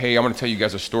Hey, I'm going to tell you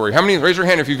guys a story. How many, raise your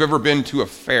hand if you've ever been to a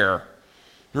fair.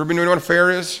 You ever been to what a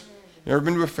fair is? You ever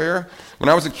been to a fair? When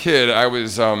I was a kid, I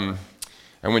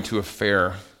went to a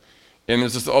fair. And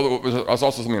there's also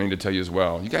something I need to tell you as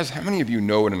well. You guys, how many of you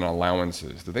know what an allowance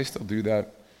is? Do they still do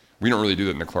that? We don't really do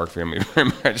that in the Clark family very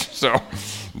much. So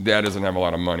Dad doesn't have a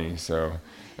lot of money. So,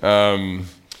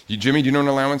 Jimmy, do you know what an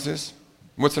allowance is?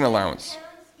 What's an allowance?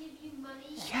 Parents give you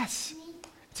money. Yes.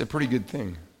 It's a pretty good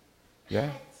thing.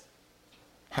 Yeah?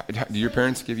 Do your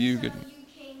parents give you good? You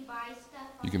can buy stuff.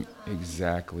 You can,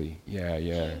 exactly. Yeah. To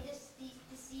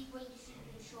see what you should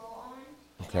control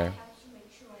on. Okay. And that helps you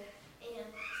make sure. And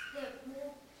the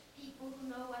more people who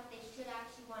know what they should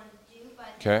actually want to do, but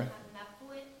they don't have enough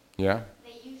for it, Yeah.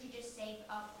 they usually just save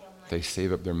up their money. They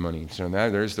save up their money. So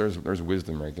there's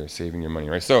wisdom right there, saving your money,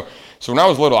 right? So when I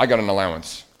was little, I got an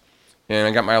allowance. And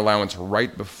I got my allowance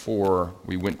right before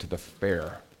we went to the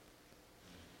fair.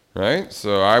 Right?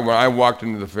 So I walked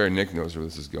into the fair. Nick knows where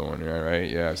this is going, right?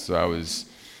 Yeah. So I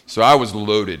was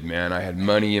loaded, man. I had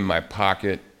money in my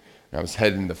pocket. I was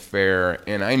heading to the fair,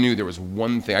 and I knew there was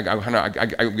one thing. I got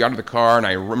out of the car, and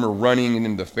I remember running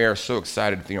into the fair, so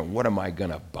excited, thinking, "What am I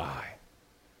gonna buy?"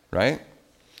 Right?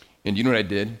 And you know what I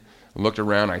did? I looked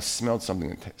around. I smelled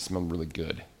something that smelled really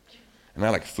good, and I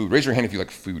like food. Raise your hand if you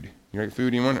like food. You like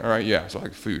food, anyone? All right, yeah. So I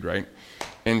like food, right?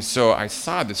 And so I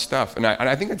saw this stuff, and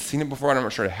I think I'd seen it before. I'm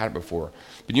not sure I had it before.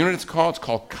 But you know what it's called? It's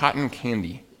called cotton candy.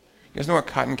 You guys know what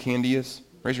cotton candy is?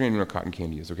 Raise your hand if you know what cotton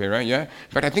candy is, okay, right? Yeah? In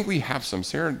fact, I think we have some.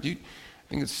 Sarah, I think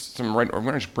it's some right. I'm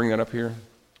going to just bring that up here.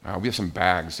 We have some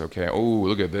bags, okay? Oh,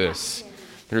 look at this.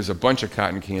 There's a bunch of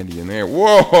cotton candy in there.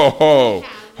 Whoa!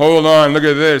 Hold on, look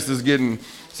at this. This is getting...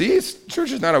 See,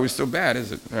 church is not always so bad,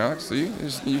 is it, Alex? See?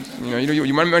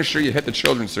 You might make sure you hit the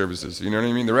children's services. You know what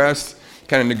I mean? The rest...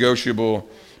 kind of negotiable.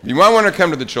 You might want to come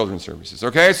to the children's services,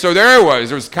 okay? So there it was.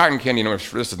 There was cotton candy. No,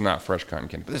 this is not fresh cotton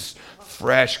candy, but this is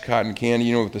fresh cotton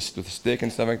candy, with the stick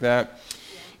and stuff like that.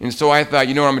 And so I thought,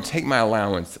 I'm going to take my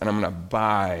allowance and I'm going to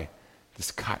buy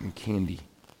this cotton candy.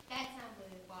 That's not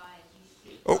really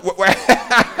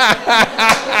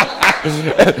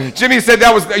wise. Jimmy said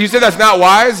you said that's not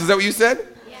wise? Is that what you said?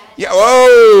 Yeah.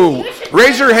 Oh,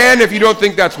 raise your hand if you don't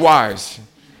think that's wise.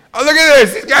 Oh, look at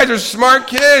this. These guys are smart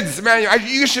kids. Man,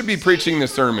 you should be preaching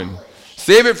this sermon.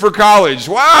 Save it for college.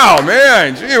 Wow,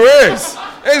 man. Gee whiz.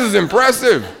 This is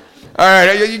impressive. All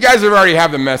right, you guys already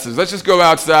have the message. Let's just go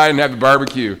outside and have the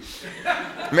barbecue.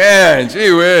 Man,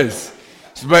 gee whiz.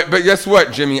 But guess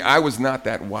what, Jimmy? I was not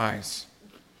that wise.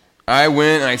 I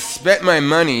went and I spent my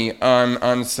money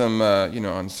on some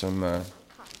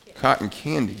cotton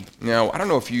candy. Now, I don't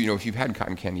know if you've had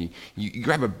cotton candy. You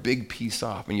grab a big piece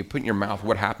off and you put it in your mouth.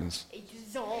 What happens?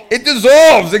 It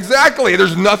dissolves, exactly.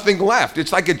 There's nothing left.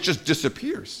 It's like it just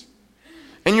disappears.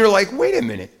 And you're like, wait a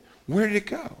minute, where did it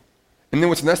go? And then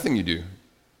what's the next thing you do?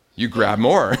 You grab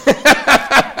more,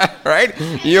 right?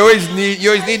 You always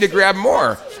need to grab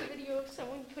more. I saw a video of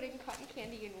someone putting cotton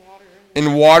candy in water.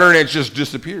 In water, and it just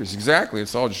disappears. Exactly.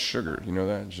 It's all just sugar. You know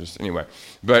that? It's just anyway.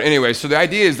 But anyway, so the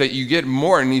idea is that you get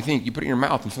more, and you think you put it in your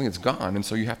mouth, and something it's gone, and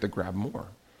so you have to grab more,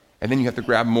 and then you have to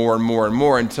grab more and more and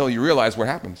more until you realize what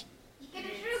happens. You get a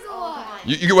sugar rush.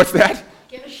 You get what's that?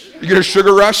 You get a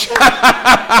sugar rush.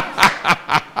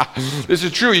 This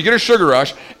is true. You get a sugar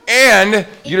rush, and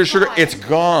you get a sugar. It's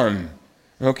gone.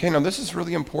 Okay. Now this is a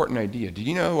really important idea. Do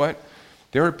you know what?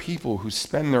 There are people who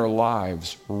spend their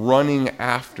lives running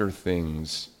after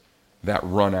things that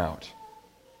run out.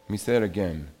 Let me say that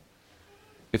again.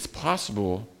 It's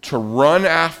possible to run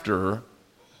after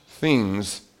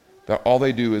things that all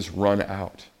they do is run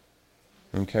out.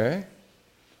 Okay?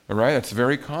 All right? That's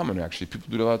very common, actually. People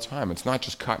do it all the time. It's not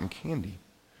just cotton candy.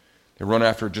 They run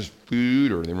after just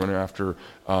food, or they run after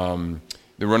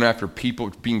people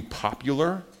being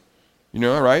popular.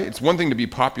 Right? It's one thing to be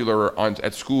popular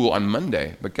at school on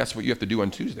Monday, but guess what you have to do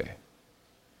on Tuesday?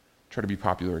 Try to be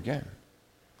popular again.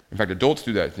 In fact, adults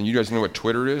do that. And you guys know what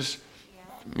Twitter is?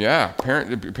 Yeah,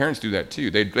 parents do that too.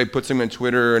 They put something on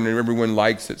Twitter and everyone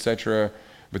likes, etc.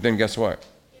 But then guess what?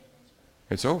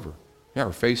 It's over. Yeah,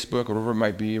 or Facebook, or whatever it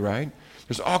might be, right?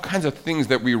 There's all kinds of things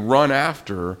that we run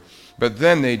after, but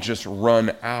then they just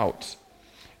run out.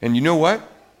 And you know what?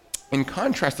 In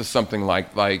contrast to something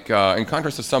like cotton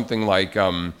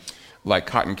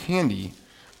candy,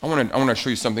 I want to show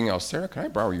you something else. Sarah, can I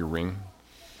borrow your ring?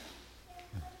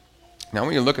 Now,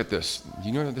 when you look at this, do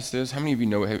you know what this is? How many of you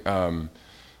know?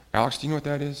 Alex, do you know what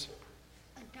that is?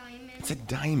 A diamond. It's a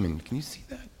diamond. Can you see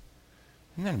that?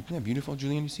 Isn't that beautiful,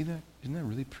 Julian? You see that? Isn't that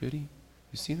really pretty?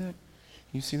 You see that?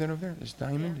 You see that over there? This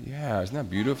diamond? Yeah, isn't that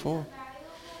beautiful?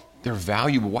 They're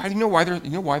valuable. Why do you know why they're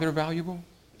valuable?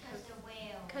 Because they're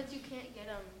whales. Because you can't get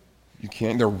them. You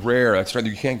can't. They're rare. That's right.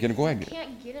 You can't get them. Go You ahead.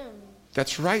 can't get them.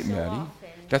 That's right, so Maddie. often.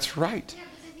 That's right. Yeah,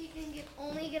 because you can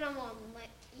only get them on,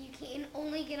 you can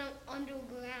only get them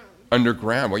underground.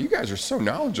 Underground. Well, you guys are so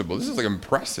knowledgeable. This is like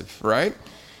impressive, right?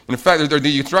 And in fact,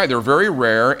 it's right. They're very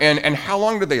rare. And how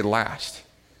long do they last?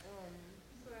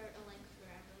 For forever.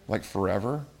 Like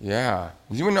forever? Yeah.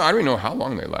 Does anyone know? I don't even know how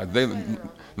long they last.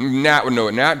 Nat would know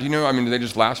it. Nat, do you know? I mean, do they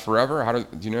just last forever?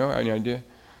 Do you know? Any idea?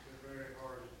 They're very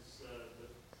hard.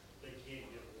 They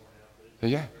can't get worn out.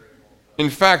 Yeah. In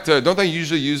fact, don't they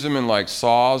usually use them in like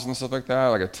saws and stuff like that?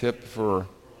 Like a tip for...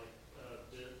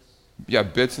 Yeah,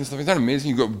 bits and stuff. Isn't that amazing?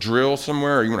 You go drill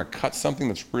somewhere or you want to cut something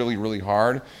that's really, really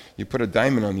hard. You put a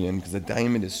diamond on the end because the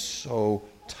diamond is so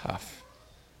tough.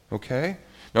 Okay?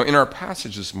 Now, in our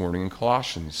passage this morning in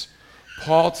Colossians,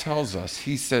 Paul tells us,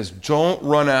 he says, don't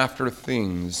run after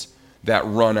things that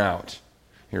run out.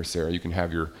 Here, Sarah, you can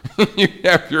have your you can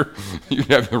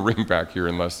have the ring back here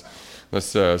unless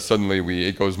suddenly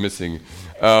it goes missing.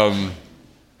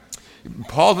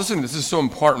 Paul, listen, this is so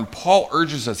important. Paul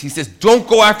urges us. He says, don't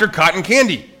go after cotton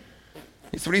candy.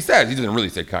 That's what he says. He doesn't really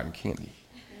say cotton candy.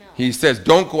 No. He says,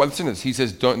 don't go, listen to this. He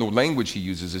says, the language he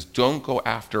uses is don't go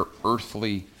after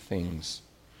earthly things.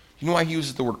 You know why he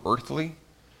uses the word earthly?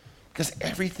 Because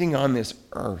everything on this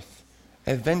earth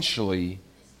eventually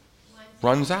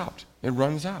runs out. It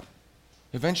runs out.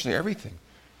 Eventually, everything.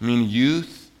 I mean,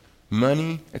 youth,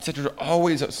 money, etc.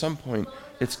 Always at some point,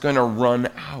 it's going to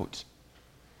run out.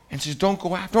 And says, don't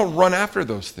run after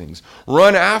those things.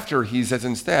 Run after, he says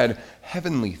instead,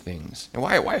 heavenly things. And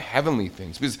why heavenly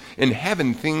things? Because in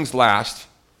heaven, things last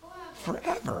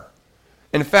forever.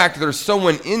 In fact, there's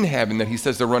someone in heaven that he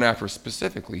says to run after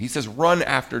specifically. He says, run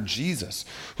after Jesus,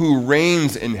 who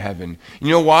reigns in heaven. You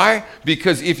know why?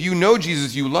 Because if you know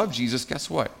Jesus, you love Jesus, guess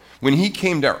what? When he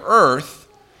came to earth,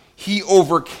 he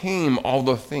overcame all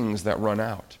the things that run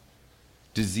out.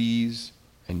 Disease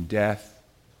and death.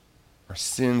 Our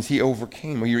sins, he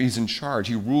overcame. He's in charge.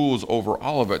 He rules over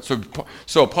all of it.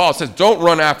 So Paul says, don't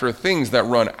run after things that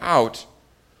run out.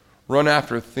 Run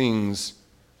after things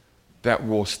that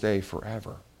will stay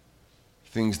forever.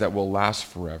 Things that will last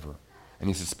forever. And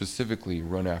he says specifically,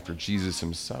 run after Jesus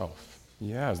himself.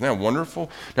 Yeah, isn't that wonderful?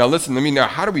 Now listen,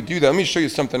 how do we do that? Let me show you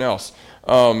something else.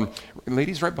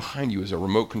 Ladies, right behind you is a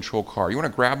remote control car. You want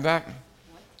to grab that?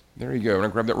 There you go. Want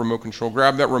to grab that remote control?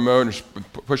 Grab that remote and just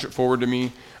push it forward to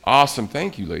me. Awesome.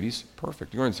 Thank you, ladies.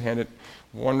 Perfect. You're going to hand it.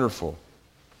 Wonderful.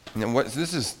 And then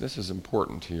this is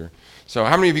important here. So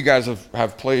how many of you guys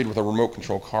have played with a remote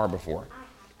control car before?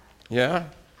 Yeah?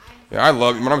 Yeah,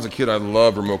 when I was a kid, I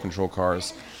loved remote control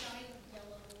cars.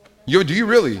 Do you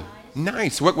really?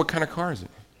 Nice. What kind of car is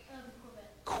it?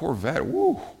 Corvette.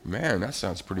 Woo, man, that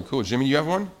sounds pretty cool. Jimmy, you have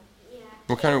one? Yeah.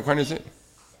 What kind is it?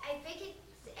 I think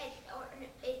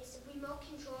it's remote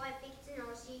control. I think it's an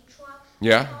RC truck.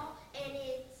 Yeah. And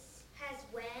it has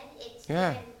WED. Yeah.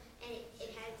 And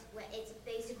it has WED. It's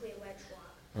basically a WED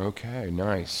truck. Okay,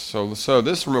 nice. So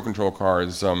this remote control car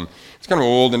is it's kind of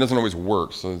old and doesn't always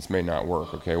work, so this may not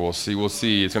work. Okay, we'll see.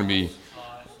 It's going to be.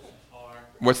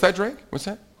 What's that, Drake? What's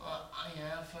that? I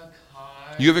have a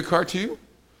car. You have a car too?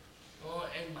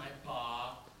 In my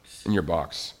box. In your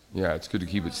box. Yeah, it's good to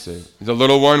keep it safe. It's a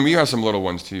little one. We have some little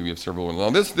ones too. We have several ones.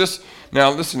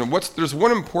 Now listen. There's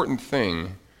one important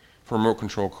thing for a remote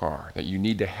control car that you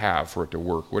need to have for it to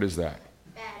work. What is that?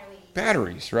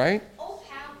 Batteries, right? Oh,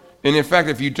 power. And in fact,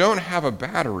 if you don't have a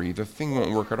battery, the thing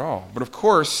won't work at all. But of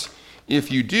course,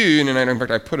 if you do, and in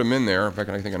fact I put them in there. In fact,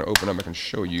 I think I'm going to open them. I can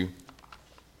show you.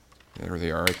 There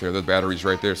they are, right there. The batteries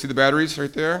right there. See the batteries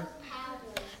right there?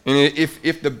 And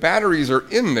if the batteries are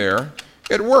in there,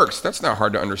 it works. That's not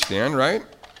hard to understand, right?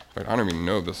 But I don't even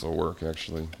know if this will work,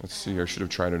 actually. Let's see. I should have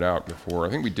tried it out before. I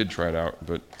think we did try it out.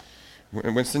 But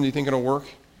Winston, do you think it'll work?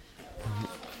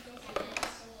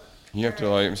 You have to,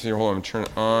 let me see. Hold on. Turn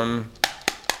it on.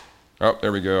 Oh,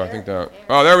 there we go. I think that.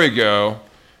 Oh, there we go.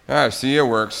 See, it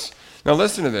works. Now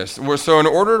listen to this. So in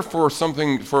order for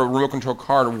a remote control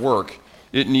car to work,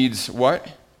 it needs what?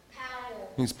 Power.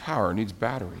 It needs power. It needs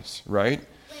batteries, right?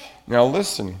 Now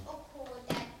listen.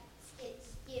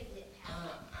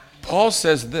 Paul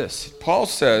says this. Paul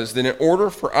says that in order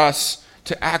for us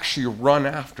to actually run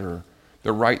after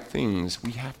the right things,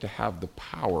 we have to have the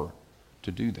power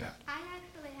to do that. I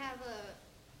actually have a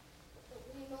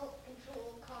remote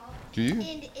control car. Do you?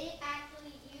 And it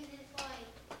actually uses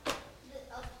a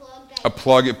plug that... A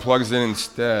plug. It plugs in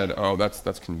instead. Oh,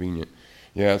 that's convenient.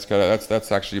 Yeah,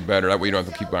 that's actually better. That way you don't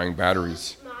have to keep buying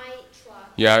batteries. My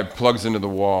truck. Yeah, it plugs into the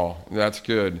wall. That's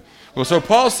good. Well, so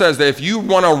Paul says that if you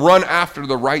want to run after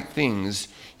the right things,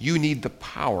 you need the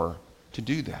power to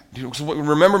do that. So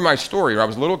remember my story. I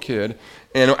was a little kid,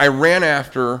 and I ran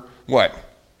after what?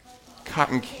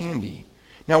 Cotton candy.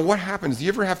 Now, what happens? Do you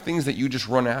ever have things that you just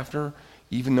run after,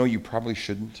 even though you probably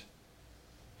shouldn't?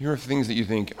 You have things that you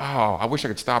think, oh, I wish I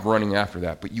could stop running after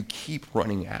that, but you keep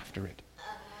running after it.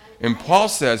 And Paul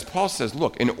says,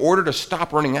 look, in order to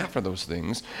stop running after those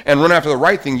things and run after the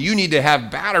right thing, you need to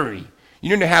have battery. You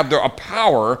need to have a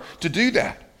power to do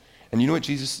that. And you know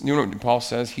what Paul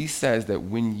says? He says that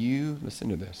when you, listen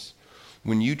to this,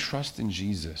 when you trust in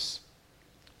Jesus,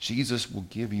 Jesus will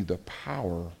give you the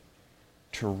power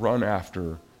to run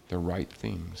after the right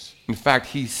things. In fact,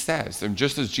 he says, and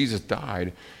just as Jesus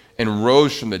died and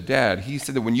rose from the dead, he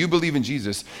said that when you believe in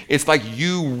Jesus, it's like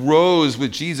you rose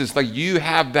with Jesus, like you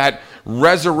have that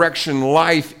resurrection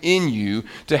life in you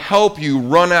to help you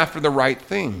run after the right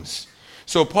things.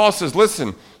 So Paul says,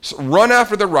 listen, run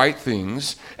after the right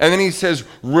things, and then he says,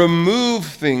 remove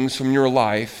things from your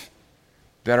life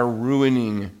that are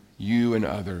ruining you and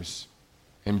others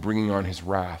and bringing on his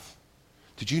wrath.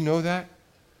 Did you know that?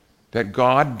 That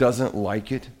God doesn't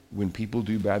like it when people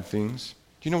do bad things?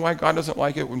 Do you know why God doesn't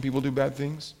like it when people do bad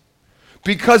things?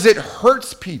 Because it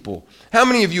hurts people. How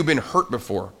many of you have been hurt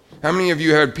before? How many of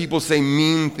you have had people say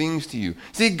mean things to you?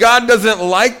 See, God doesn't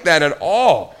like that at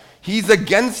all. He's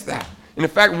against that. And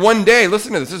in fact, one day,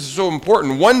 listen to this, this is so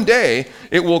important. One day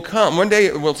it will come. One day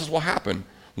this will happen.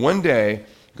 One day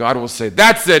God will say,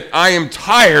 that's it. I am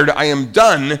tired. I am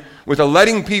done with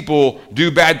letting people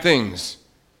do bad things.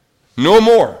 No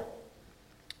more.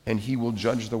 And he will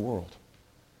judge the world.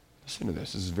 Listen to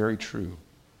this. This is very true.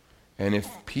 And if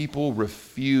people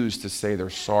refuse to say they're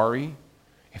sorry,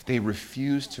 if they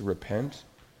refuse to repent,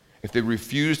 if they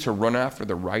refuse to run after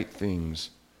the right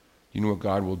things, you know what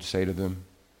God will say to them?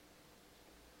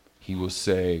 He will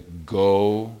say,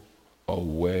 go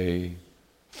away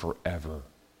forever.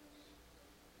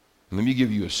 And let me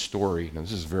give you a story. Now,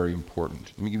 this is very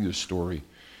important. Let me give you a story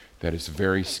that is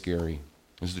very scary.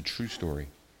 This is a true story.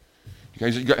 You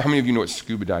guys, how many of you know what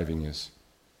scuba diving is?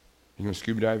 You know what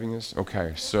scuba diving is?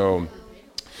 Okay, so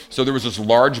there was this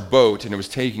large boat, and it was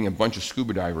taking a bunch of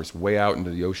scuba divers way out into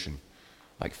the ocean,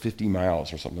 like 50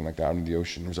 miles or something like that out into the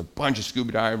ocean. There was a bunch of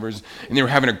scuba divers, and they were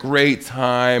having a great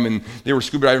time, and they were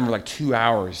scuba diving for like 2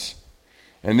 hours.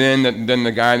 And then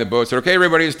the guy in the boat said, okay,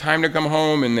 everybody, it's time to come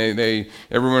home, and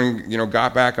everyone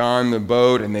got back on the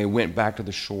boat, and they went back to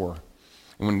the shore.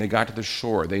 And when they got to the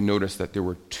shore, they noticed that there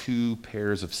were 2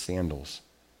 pairs of sandals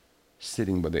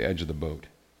sitting by the edge of the boat.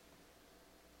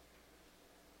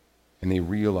 And they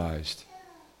realized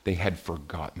they had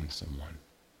forgotten someone.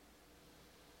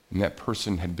 And that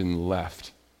person had been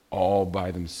left all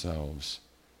by themselves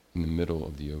in the middle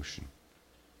of the ocean,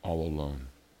 all alone.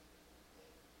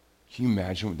 Can you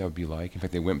imagine what that would be like? In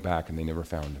fact, they went back and they never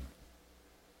found him.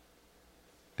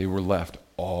 They were left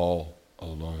all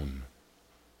alone.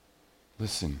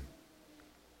 Listen,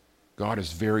 God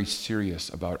is very serious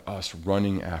about us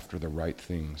running after the right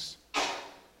things.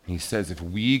 He says if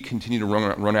we continue to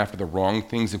run after the wrong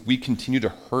things, if we continue to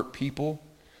hurt people,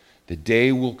 the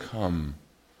day will come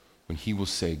when he will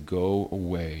say, go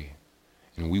away,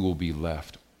 and we will be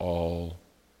left all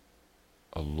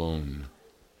alone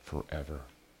forever.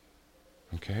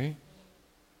 Okay?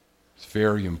 It's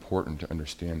very important to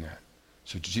understand that.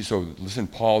 So listen,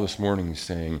 Paul this morning is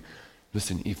saying,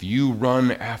 listen, if you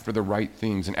run after the right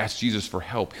things and ask Jesus for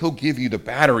help, he'll give you the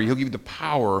battery, he'll give you the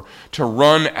power to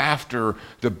run after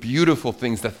the beautiful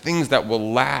things, the things that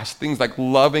will last, things like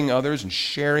loving others and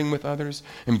sharing with others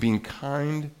and being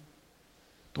kind.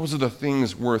 Those are the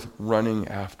things worth running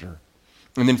after.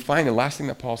 And then finally, the last thing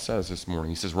that Paul says this morning,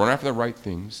 he says, run after the right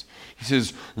things. He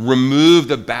says, remove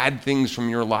the bad things from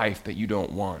your life that you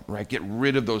don't want, right? Get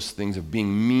rid of those things of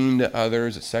being mean to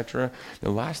others, etc.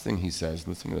 The last thing he says,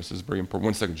 listen to this, this is very important.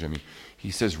 1 second, Jimmy.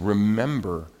 He says,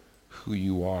 remember who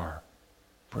you are.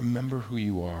 Remember who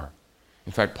you are.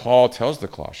 In fact, Paul tells the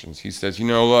Colossians, he says,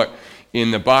 look,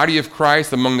 in the body of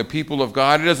Christ, among the people of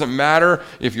God, it doesn't matter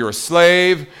if you're a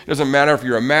slave, it doesn't matter if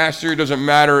you're a master, it doesn't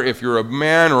matter if you're a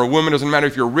man or a woman, it doesn't matter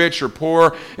if you're rich or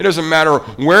poor, it doesn't matter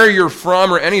where you're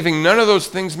from or anything, none of those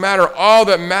things matter. All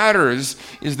that matters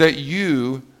is that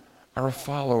you are a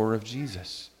follower of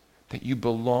Jesus, that you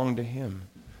belong to him.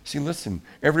 See, listen,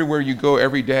 everywhere you go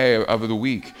every day of the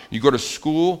week, you go to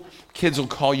school, kids will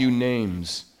call you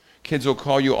names. Kids will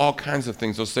call you all kinds of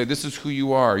things. They'll say, this is who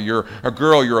you are. You're a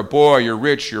girl, you're a boy, you're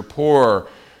rich, you're poor,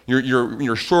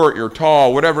 you're short, you're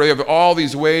tall, whatever. They have all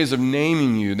these ways of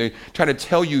naming you. They try to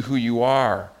tell you who you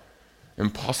are.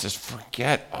 And Paul says,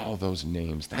 forget all those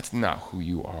names. That's not who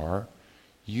you are.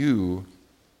 You,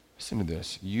 listen to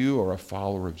this, you are a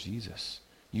follower of Jesus.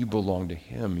 You belong to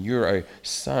him. You're a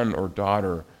son or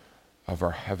daughter of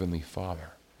our Heavenly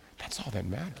Father. That's all that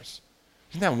matters.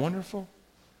 Isn't that wonderful?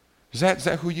 Is that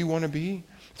who you want to be?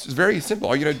 It's very simple.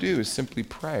 All you got to do is simply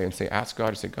pray and ask God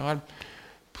to say, God,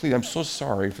 please, I'm so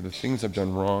sorry for the things I've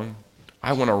done wrong.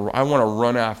 I want to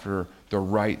run after the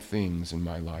right things in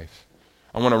my life.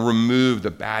 I want to remove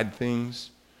the bad things.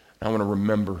 I want to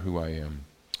remember who I am.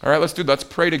 All right, let's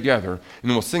pray together, and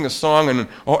then we'll sing a song. And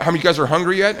how many of you guys are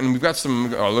hungry yet? And we've got some.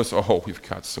 We've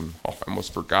got some. I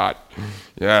almost forgot.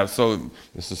 Yeah, so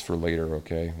this is for later.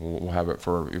 Okay, we'll have it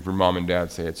for if your mom and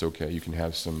dad say it's okay. You can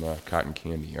have some cotton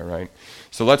candy. All right.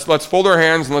 So let's fold our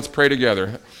hands and let's pray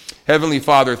together. Heavenly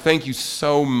Father, thank you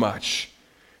so much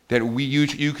that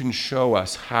you can show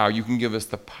us how. You can give us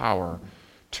the power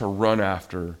to run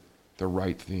after the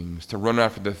right things, to run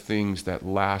after the things that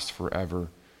last forever,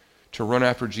 to run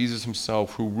after Jesus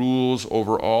himself who rules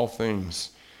over all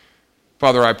things.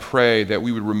 Father, I pray that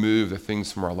we would remove the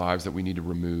things from our lives that we need to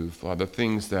remove, the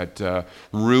things that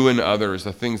ruin others,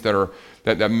 the things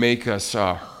that make us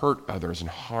hurt others and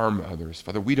harm others.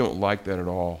 Father, we don't like that at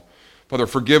all. Father,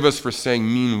 forgive us for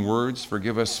saying mean words.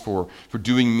 Forgive us for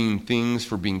doing mean things,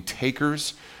 for being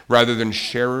takers rather than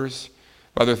sharers.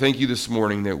 Father, thank you this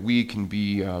morning that we can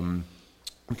be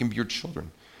your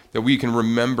children, that we can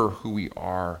remember who we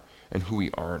are and who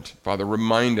we aren't. Father,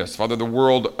 remind us. Father, the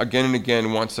world again and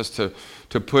again wants us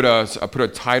to put a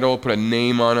title, put a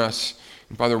name on us.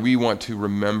 And Father, we want to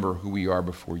remember who we are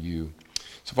before you.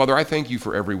 So Father, I thank you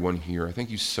for everyone here. I thank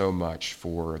you so much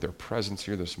for their presence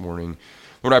here this morning.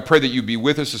 Lord, I pray that you be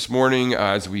with us this morning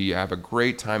as we have a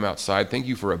great time outside. Thank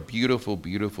you for a beautiful,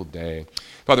 beautiful day.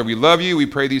 Father, we love you. We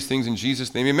pray these things in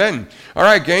Jesus' name. Amen. All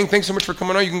right, gang, thanks so much for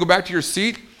coming on. You can go back to your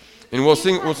seat, and we'll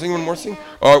sing one more sing.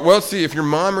 Well, let's see. If your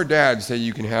mom or dad say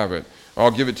you can have it,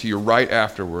 I'll give it to you right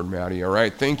afterward, Maddie. All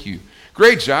right, thank you.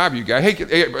 Great job, you guys.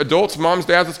 Hey, adults, moms,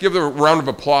 dads, let's give them a round of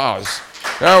applause.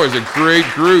 That was a great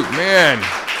group. Man,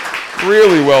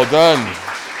 really well done.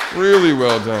 Really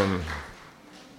well done.